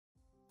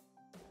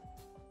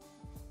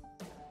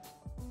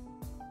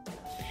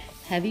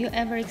Have you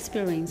ever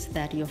experienced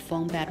that your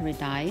phone battery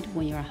died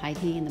when you are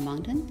hiking in the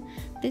mountain?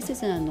 This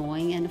is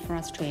annoying and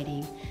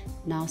frustrating.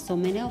 Now, so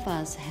many of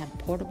us have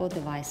portable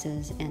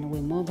devices and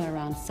we move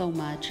around so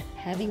much.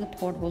 Having a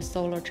portable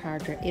solar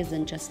charger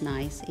isn't just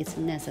nice, it's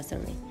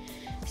necessary.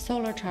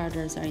 Solar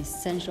chargers are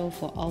essential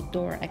for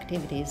outdoor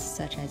activities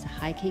such as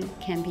hiking,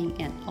 camping,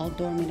 and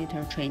outdoor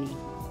military training.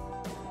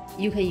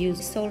 You can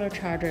use solar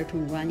charger to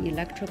run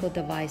electrical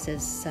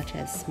devices such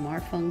as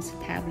smartphones,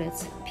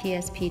 tablets,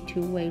 PSP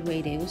two-way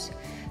radios,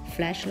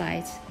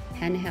 flashlights,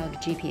 handheld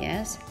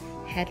GPS,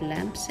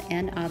 headlamps,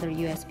 and other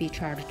USB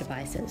charge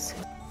devices.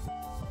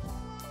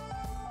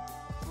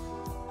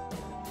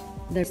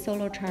 The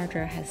solar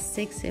charger has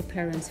 6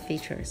 appearance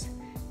features: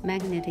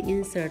 magnet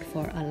insert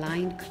for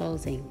aligned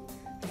closing,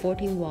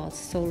 14 watts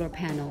solar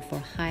panel for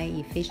high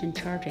efficient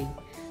charging,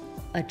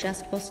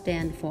 adjustable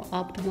stand for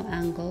optimal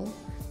angle,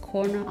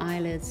 corner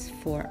eyelets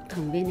for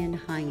convenient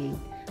hanging,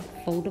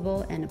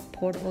 foldable and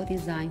portable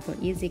design for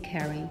easy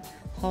carrying,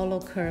 hollow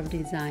curve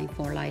design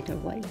for lighter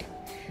weight.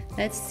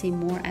 Let's see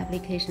more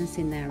application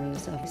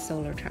scenarios of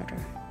solar charger.